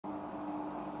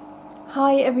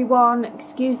Hi everyone,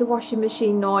 excuse the washing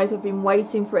machine noise. I've been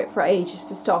waiting for it for ages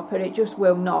to stop and it just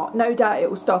will not. No doubt it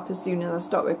will stop as soon as I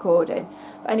stop recording.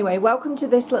 But anyway, welcome to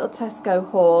this little Tesco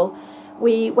haul.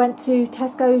 We went to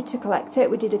Tesco to collect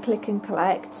it. We did a click and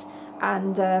collect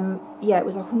and yeah, it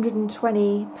was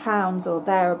 £120 or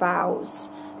thereabouts.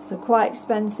 So quite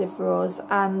expensive for us,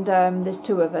 and there's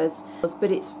two of us.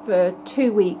 But it's for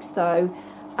 2 weeks though.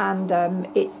 And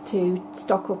it's to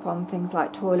stock up on things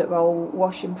like toilet roll,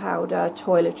 washing powder,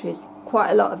 toiletries, quite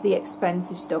a lot of the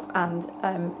expensive stuff, and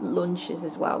lunches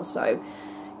as well. So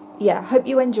yeah, hope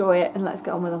you enjoy it, and let's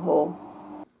get on with the haul.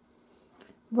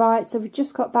 Right, so we've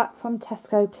just got back from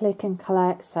Tesco click and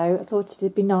collect, so I thought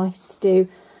it'd be nice to do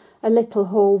a little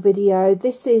haul video.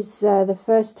 This is the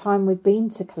first time we've been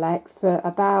to collect for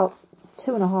about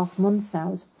 2.5 months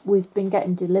now. We've been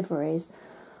getting deliveries.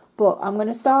 But I'm going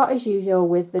to start as usual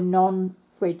with the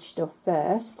non-fridge stuff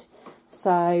first.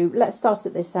 So let's start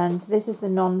at this end. So this is the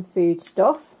non-food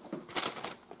stuff.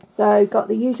 So got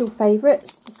the usual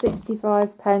favourites, the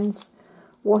 65p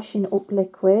washing up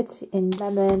liquid in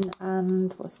lemon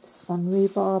and what's this one,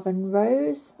 rhubarb and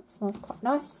rose. That smells quite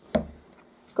nice.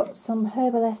 Got some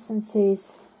herbal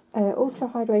essences, ultra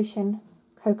hydration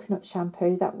coconut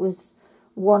shampoo. That was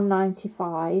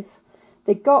 £1.95.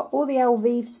 They got all the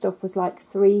LV stuff was like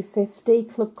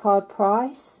 £3.50 club card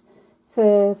price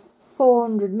for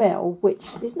 400ml, which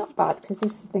is not bad because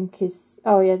this I think is,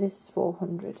 oh yeah, this is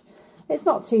 400. It's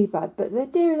not too bad, but they're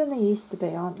dearer than they used to be,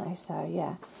 aren't they? So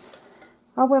yeah,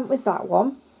 I went with that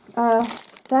one.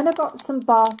 Then I got some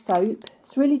bar soap.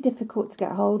 It's really difficult to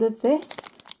get hold of this,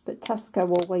 but Tesco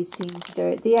always seem to do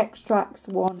it. The extracts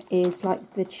one is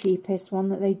like the cheapest one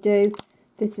that they do.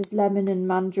 This is lemon and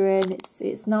mandarin.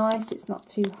 It's nice. It's not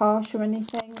too harsh or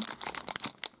anything.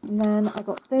 And then I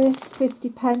got this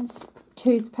 50p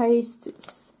toothpaste.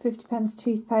 It's 50p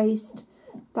toothpaste.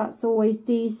 That's always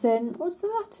decent. What's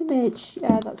that image?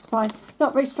 Yeah, that's fine.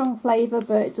 Not very strong flavour,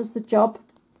 but it does the job.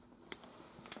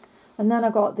 And then I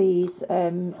got these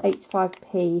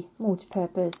 85p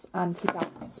multi-purpose anti-bac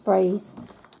sprays.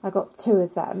 I got 2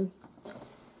 of them.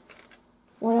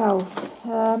 What else?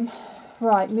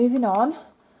 Right, moving on.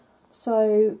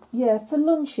 So yeah, for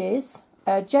lunches,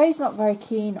 Jay's not very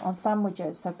keen on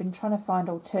sandwiches, so I've been trying to find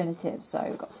alternatives. So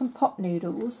I've got some pot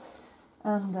noodles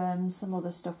and some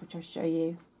other stuff which I'll show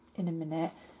you in a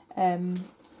minute.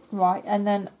 Right, and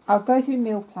then I'll go through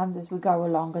meal plans as we go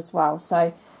along as well.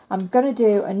 So I'm going to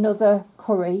do another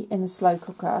curry in the slow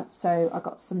cooker. So I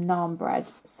got some naan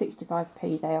bread,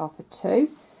 65p they are for 2.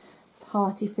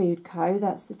 Hearty Food Co,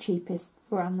 that's the cheapest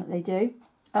brand that they do.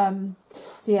 So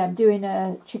yeah, I'm doing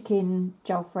a chicken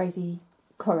jalfrezi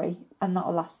curry, and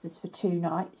that'll last us for 2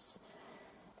 nights.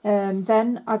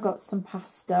 Then I got some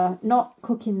pasta, not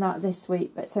cooking that this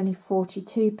week, but it's only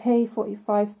 42p,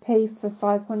 45p for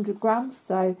 500 grams.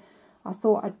 So I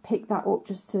thought I'd pick that up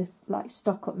just to like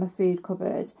stock up my food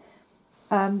cupboard.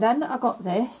 Then I got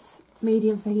this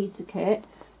medium fajita kit.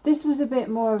 This was a bit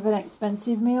more of an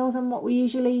expensive meal than what we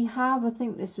usually have. I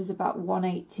think this was about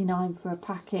 £1.89 for a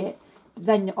packet.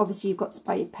 Then obviously you've got to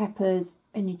buy your peppers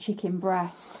and your chicken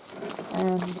breast.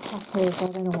 The peppers, I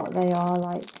don't know what they are,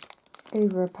 like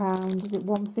over £1. Is it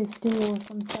 £1.50 or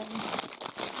something?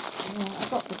 Yeah, I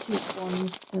got the cheap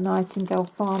ones, the Nightingale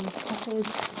Farm peppers.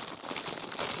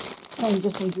 Then you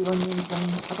just need your onions,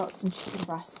 and I got some chicken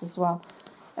breast as well.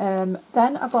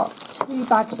 Then I got 2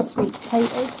 bags of sweet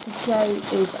potatoes because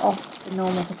Joe is off the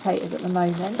normal potatoes at the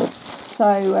moment. So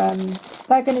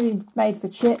they're going to be made for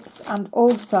chips, and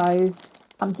also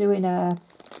I'm doing a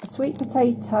sweet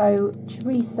potato,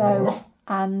 chorizo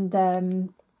and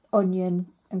onion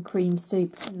and cream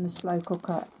soup in the slow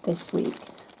cooker this week.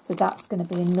 So that's going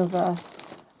to be another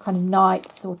kind of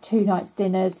nights or 2 nights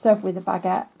dinners served with a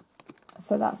baguette.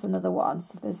 So that's another one.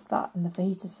 So there's that in the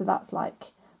fajita. So that's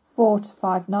like 4 to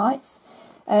 5 nights.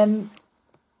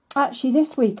 Actually,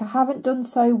 this week I haven't done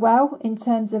so well in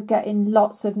terms of getting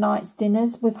lots of nights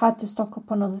dinners. We've had to stock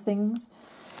up on other things.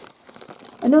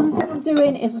 Another thing I'm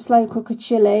doing is a slow cooker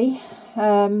chilli.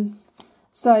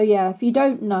 So yeah, if you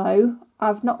don't know,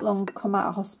 I've not long come out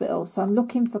of hospital, so I'm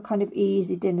looking for kind of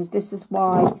easy dinners. This is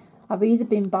why I've either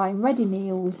been buying ready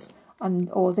meals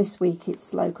or this week it's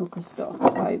slow cooker stuff.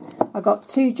 So I got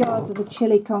 2 jars of the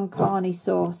chili con carne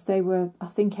sauce. They were, I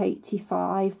think,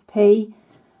 85p.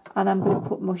 And I'm going to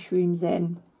put mushrooms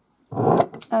in.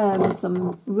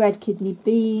 Some red kidney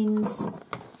beans,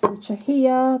 which are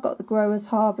here. Got the Growers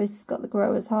Harvest. Got the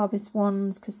Growers Harvest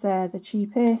ones because they're the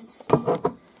cheapest.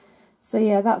 So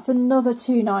yeah, that's another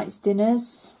 2 nights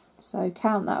dinners. So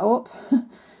count that up.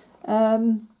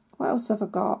 What else have I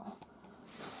got?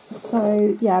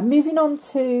 So yeah, moving on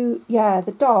to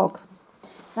the dog.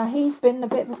 Now he's been a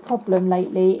bit of a problem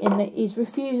lately in that he's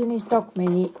refusing his dog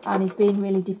meat and he's being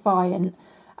really defiant.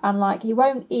 And like he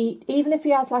won't eat, even if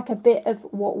he has like a bit of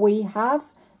what we have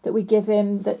that we give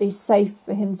him that is safe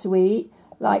for him to eat.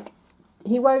 Like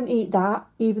he won't eat that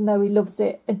even though he loves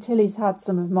it until he's had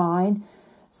some of mine.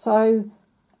 So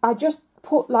I just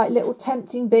put like little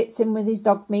tempting bits in with his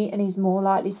dog meat and he's more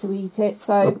likely to eat it.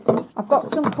 So I've got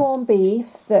some corned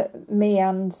beef that me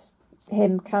and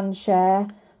him can share.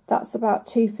 That's about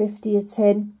 $2.50 a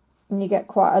tin and you get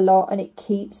quite a lot and it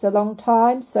keeps a long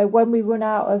time. So when we run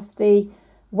out of the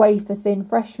wafer thin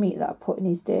fresh meat that I put in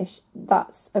his dish,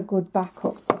 that's a good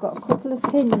backup. So I've got a couple of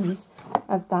tins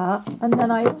of that, and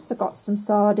then I also got some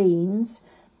sardines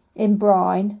in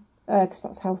brine because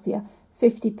that's healthier.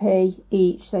 50p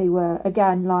each they were.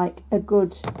 Again, like a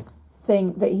good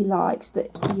thing that he likes that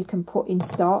you can put in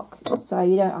stock, so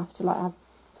you don't have to like have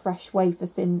fresh wafer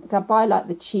thin. I buy like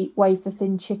the cheap wafer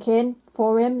thin chicken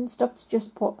for him and stuff to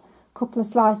just put a couple of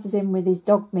slices in with his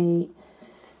dog meat.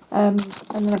 And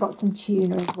then I got some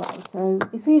tuna as well. So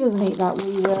if he doesn't eat that,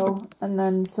 we will. And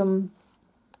then some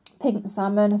pink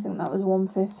salmon. I think that was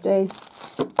 $1.50,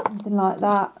 something like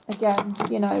that. Again,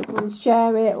 you know, we'll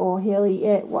share it or he'll eat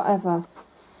it, whatever.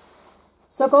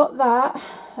 So I got that.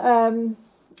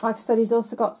 Like I said, he's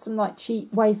also got some like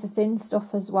cheap wafer thin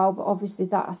stuff as well, but obviously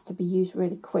that has to be used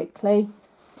really quickly.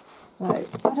 So I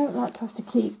don't like to have to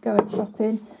keep going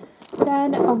shopping.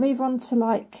 Then I'll move on to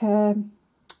like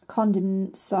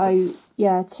condiments. So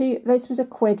yeah, this was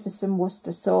 £1 for some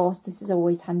Worcester sauce. This is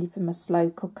always handy for my slow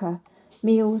cooker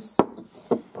meals.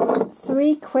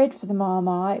 £3 for the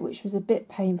Marmite, which was a bit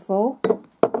painful. I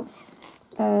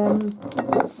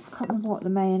can't remember what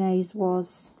the mayonnaise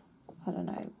was. I don't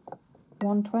know,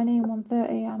 120,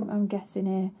 130. I'm guessing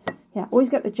here. Yeah, always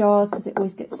get the jars because it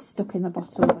always gets stuck in the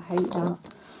bottles. I hate that.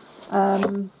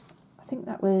 I think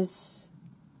that was,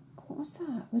 what was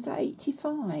that? Was that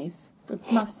 85 for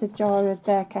a massive jar of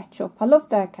their ketchup? I love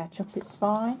their ketchup. It's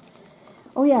fine.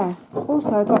 Oh yeah.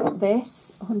 Also, I got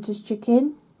this Hunter's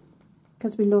chicken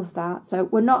because we love that. So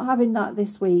we're not having that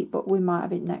this week, but we might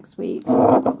have it next week. So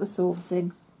I've got the sauce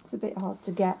in. It's a bit hard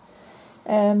to get.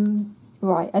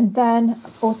 Right, and then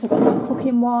also got some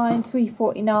cooking wine,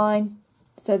 $3.49.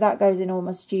 So that goes in all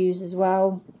my stews as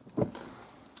well.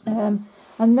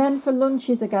 And then for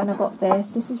lunches again, I got this.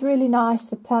 This is really nice,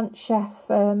 the Plant Chef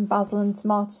basil and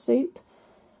tomato soup.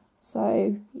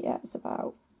 So yeah, it's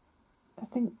about, I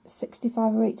think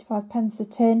 65 or 85 pence a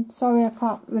tin. Sorry, I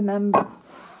can't remember.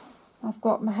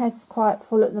 My head's quite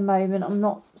full at the moment. I'm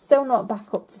still not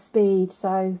back up to speed,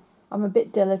 so I'm a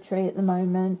bit dilatory at the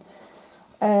moment.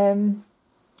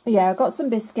 Yeah, I got some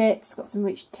biscuits, got some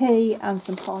rich tea and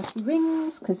some party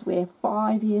rings because we're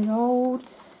 5 years old.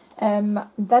 Then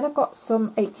I got some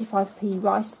 85p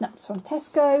rice snaps from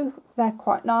Tesco. They're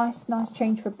quite nice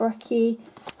change for brekkie.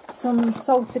 Some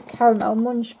salted caramel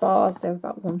munch bars, they're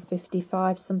about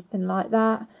 $1.55, something like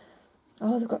that.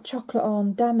 Oh, they've got chocolate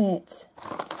on, damn it.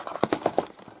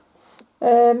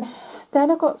 Then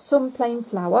I got some plain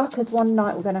flour because one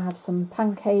night we're going to have some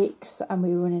pancakes and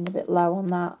we were running a bit low on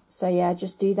that. So yeah,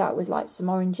 just do that with like some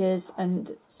oranges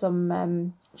and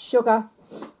some sugar.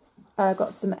 I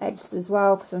got some eggs as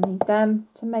well because I need them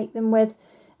to make them with.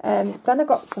 Then I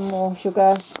got some more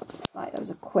sugar, like that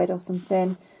was £1 or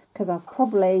something, because I'll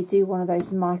probably do one of those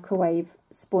microwave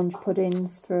sponge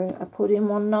puddings for a pudding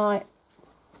one night.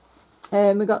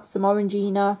 We got some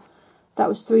Orangina. That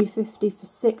was $3.50 for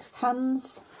 6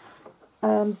 cans.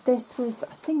 This was,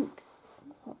 I think,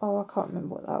 oh, I can't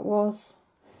remember what that was.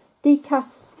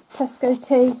 Decaf Tesco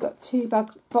tea, got 2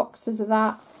 boxes of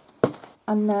that.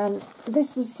 And then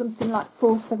this was something like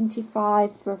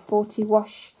 $4.75 for a 40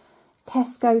 wash.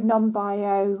 Tesco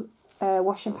non-bio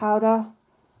washing powder.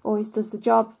 Always does the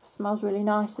job, smells really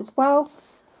nice as well.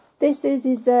 This is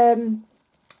his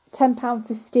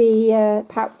 £10.50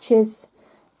 pouches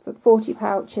for 40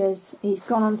 pouches. He's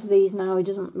gone on to these now, he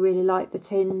doesn't really like the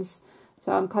tins.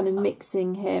 So I'm kind of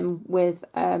mixing him with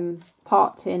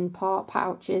part tin, part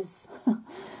pouches.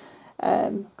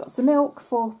 Got some milk,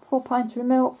 four pints of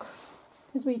milk,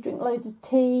 because we drink loads of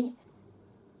tea.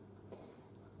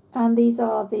 And these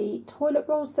are the toilet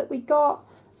rolls that we got.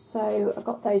 So I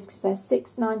got those because they're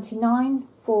 $6.99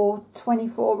 for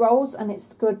 24 rolls, and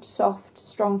it's good, soft,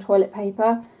 strong toilet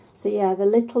paper. So yeah, the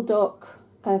Little Duck,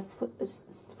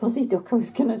 Fuzzy Duck, I was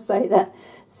going to say that,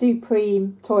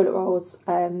 Supreme toilet rolls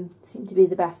seem to be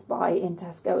the best buy in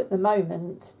Tesco at the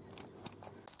moment.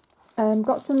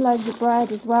 Got some loaves of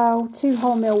bread as well, 2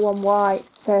 wholemeal, 1 white,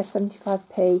 they're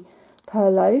 75p per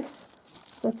loaf.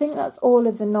 So I think that's all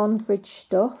of the non-fridge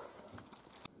stuff.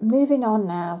 moving on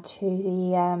now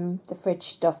to the fridge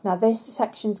stuff. Now this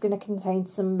section is going to contain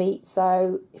some meat,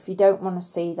 so if you don't want to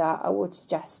see that, I would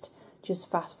suggest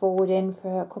just fast forwarding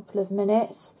for a couple of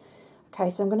minutes. Okay,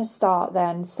 so I'm going to start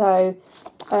then. So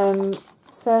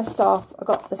first off, I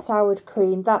got the soured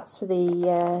cream. That's for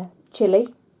the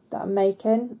chilli that I'm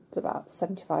making. It's about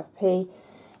 75p.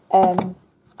 And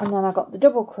then I got the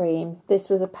double cream. This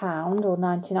was £1 or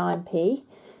 99p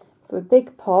for a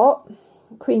big pot,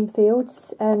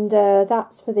 Creamfields, and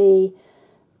that's for the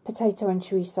potato and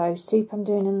chorizo soup I'm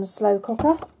doing in the slow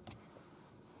cooker.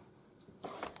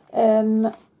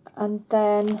 And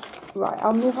then, right,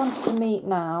 I'll move on to the meat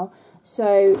now.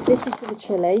 So this is for the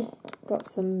chilli. Got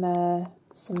some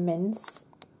mince.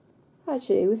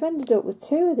 Actually, we've ended up with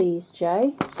 2 of these,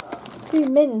 Jay. 2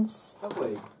 mince. Have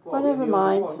we? Well, never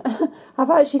mind. I've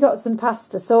actually got some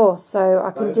pasta sauce, so I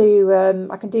can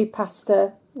do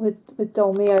pasta with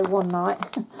dolmio one night.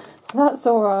 So that's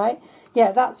all right.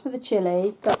 Yeah, that's for the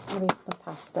chilli. Got some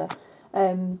pasta.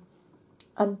 And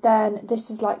then this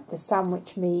is like the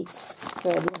sandwich meat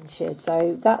for lunches.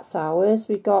 So that's ours.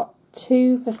 We got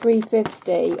 2 for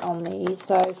 £3.50 on these.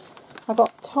 So I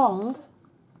got tongue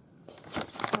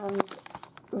and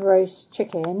roast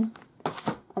chicken,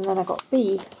 and then I got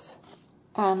beef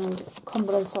and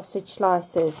Cumberland sausage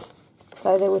slices.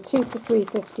 So they were 2 for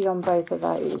 £3.50 on both of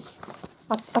those.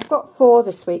 I've got 4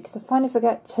 this week because I finally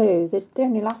forget 2. They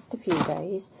only last a few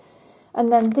days. And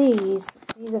then these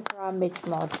are for our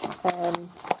midge-modge.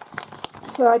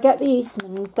 So I get the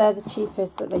Eastmans. They're the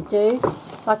cheapest that they do.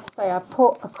 Like I say, I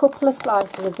put a couple of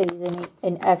slices of these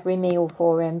in every meal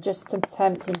for him, just to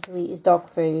tempt him to eat his dog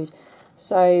food.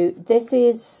 So this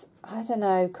is, I don't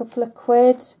know, a couple of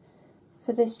quid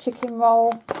for this chicken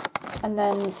roll. And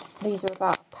then these are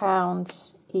about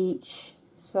 £1 each.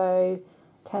 So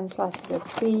 10 slices of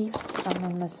beef, and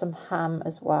then there's some ham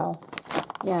as well.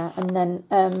 Yeah, and then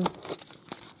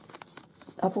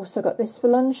I've also got this for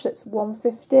lunch. That's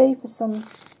 £1.50 for some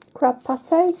crab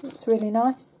pate. It's really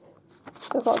nice.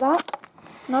 So I've got that.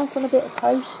 Nice on a bit of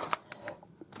toast.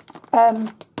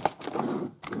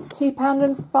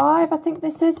 £2.05, I think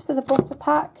this is, for the butter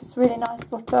pack. It's really nice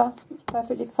butter. It's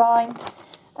perfectly fine.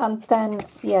 And then,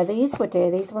 yeah, these were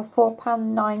dear. These were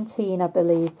 £4.19, I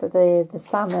believe, for the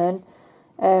salmon.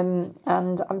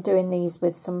 And I'm doing these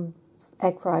with some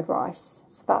egg fried rice.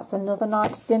 So that's another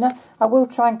night's dinner. I will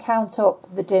try and count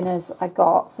up the dinners I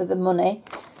got for the money.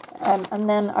 And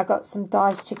then I got some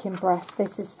diced chicken breast.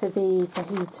 This is for the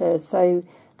fajitas. So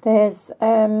there's,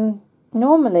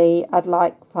 normally I'd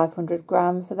like 500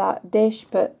 gram for that dish,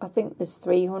 but I think there's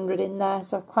 300 in there.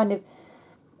 So I've kind of,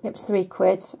 it was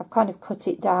 £3. I've kind of cut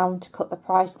it down to cut the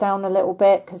price down a little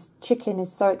bit, because chicken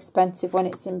is so expensive when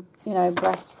it's in, you know,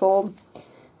 breast form.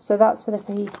 So that's for the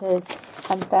fajitas.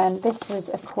 And then this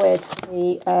was £1 for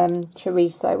the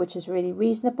chorizo, which is really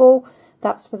reasonable.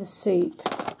 That's for the soup.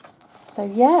 So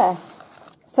yeah.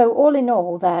 So all in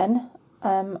all then,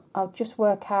 I'll just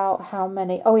work out how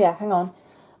many. Oh yeah, hang on.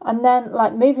 And then,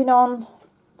 like, moving on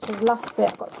to the last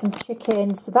bit, I've got some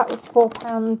chicken. So that was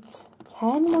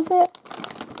 £4.10, was it?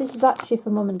 This is actually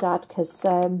for Mum and Dad, because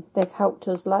they've helped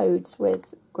us loads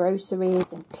with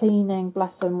groceries and cleaning,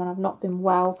 bless them, when I've not been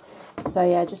well. So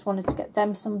yeah, I just wanted to get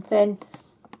them something.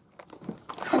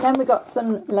 And then we got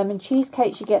some lemon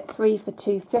cheesecakes. You get 3 for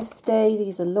 £2.50.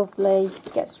 These are lovely. You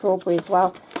get strawberry as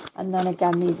well. And then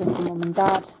again, these are for Mum and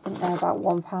Dad. I think they're about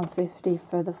 £1.50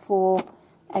 for the 4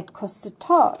 egg custard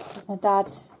tarts, because my dad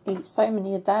eats so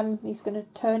many of them, he's going to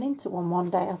turn into one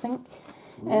day, I think.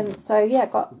 So yeah,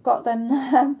 got them.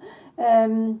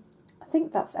 I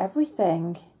think that's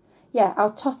everything. Yeah,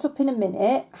 I'll tot up in a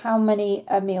minute how many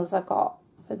meals I got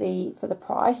for the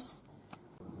price.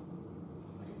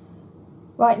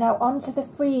 Right, now onto the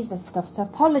freezer stuff. So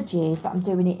apologies that I'm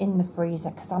doing it in the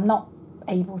freezer, because I'm not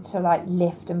able to like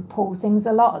lift and pull things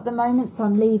a lot at the moment, so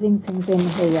I'm leaving things in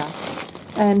here.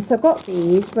 So I've got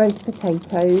these roast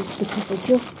potatoes,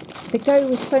 because they go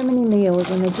with so many meals,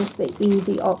 and they're just the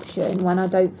easy option when I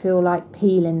don't feel like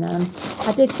peeling them.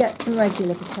 I did get some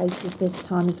regular potatoes this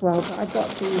time as well, but I got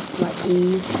these like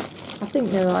these. I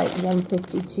think they're like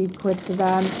 £1.50, £2 for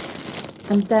them.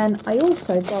 And then I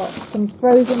also got some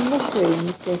frozen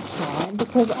mushrooms this time,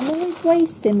 because I'm always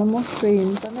wasting my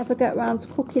mushrooms. I never get around to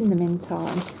cooking them in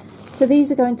time. So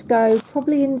these are going to go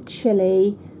probably in the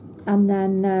chilli, and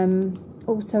then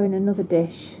also in another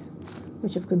dish,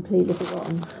 which I've completely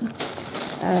forgotten.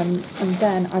 And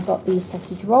then I got these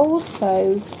sausage rolls.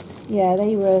 So yeah,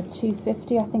 they were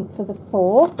 £2.50, I think, for the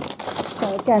 4.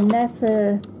 So again, they're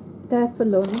for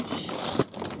lunch.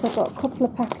 So I've got a couple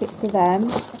of packets of them.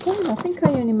 Again, I think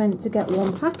I only meant to get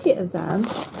 1 packet of them.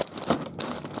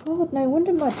 God, no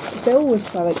wonder my bill was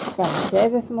so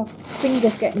expensive. If my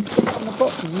fingers getting stuck on the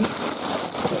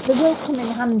buttons. They will come in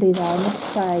handy though, I must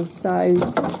say. So,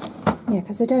 yeah,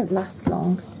 because they don't last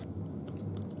long.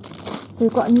 So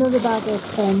we've got another bag of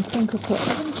crinkle cut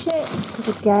oven chips,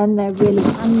 because again, they're really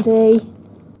handy.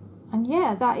 And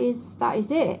yeah, that is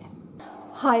it.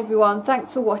 Hi everyone,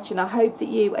 thanks for watching. I hope that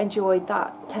you enjoyed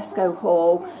that Tesco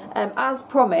haul. As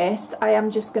promised, I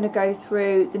am just going to go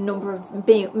through the number of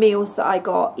meals that I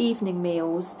got, evening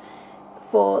meals,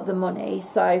 for the money.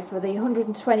 So for the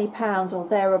 £120 or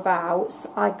thereabouts,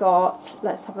 I got,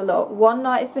 let's have a look, 1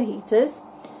 night of fajitas,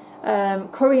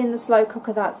 curry in the slow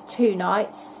cooker, that's 2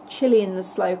 nights, chilli in the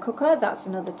slow cooker, that's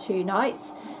another 2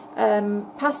 nights,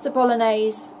 pasta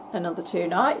bolognese, another 2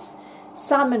 nights,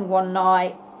 salmon 1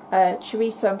 night,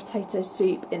 chorizo and potato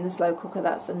soup in the slow cooker,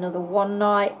 that's another 1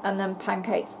 night, and then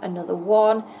pancakes, another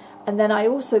 1. And then I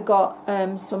also got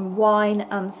some wine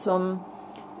and some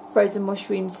frozen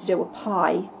mushrooms to do a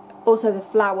pie, also the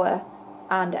flour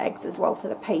and eggs as well for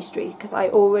the pastry, because I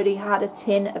already had a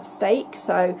tin of steak,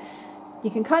 so you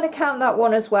can kind of count that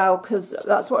one as well, because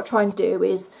that's what I try and do,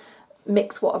 is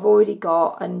mix what I've already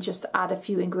got and just add a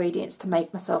few ingredients to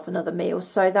make myself another meal.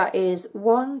 So that is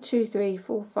 1, 2, 3,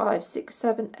 4, 5, 6,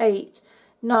 7, 8,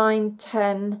 9,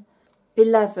 10,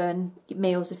 11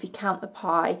 meals if you count the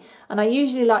pie. And I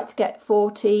usually like to get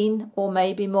 14 or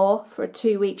maybe more for a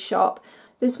 2-week shop.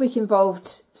 This week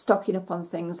involved stocking up on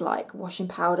things like washing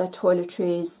powder,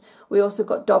 toiletries. We also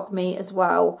got dog meat as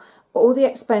well. All the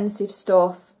expensive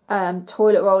stuff,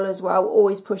 toilet roll as well,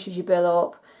 always pushes your bill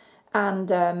up.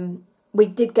 And we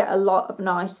did get a lot of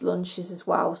nice lunches as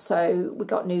well. So we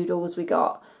got noodles, we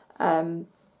got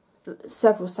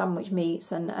several sandwich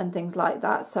meats and things like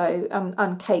that. So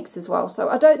and cakes as well. So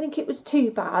I don't think it was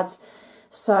too bad.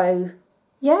 So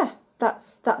yeah,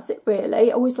 that's it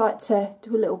really. I always like to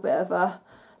do a little bit of a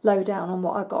lowdown on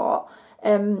what I got.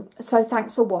 So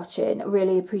thanks for watching. I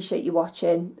really appreciate you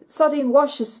watching. Sardine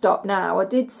wash has stopped now. I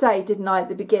did say, didn't I, at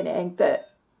the beginning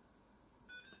that...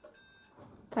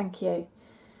 Thank you.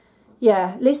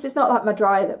 Yeah, at least it's not like my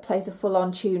dryer that plays a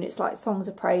full-on tune. It's like songs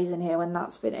of praise in here when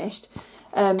that's finished.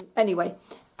 Anyway,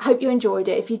 I hope you enjoyed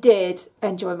it. If you did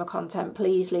enjoy my content,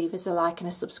 please leave us a like and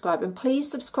a subscribe. And please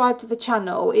subscribe to the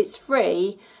channel. It's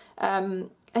free.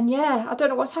 And yeah, I don't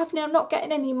know what's happening. I'm not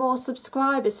getting any more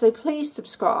subscribers. So please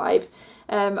subscribe.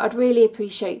 I'd really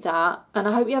appreciate that. And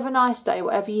I hope you have a nice day,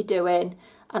 whatever you're doing.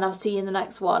 And I'll see you in the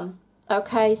next one.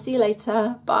 Okay, see you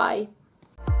later. Bye.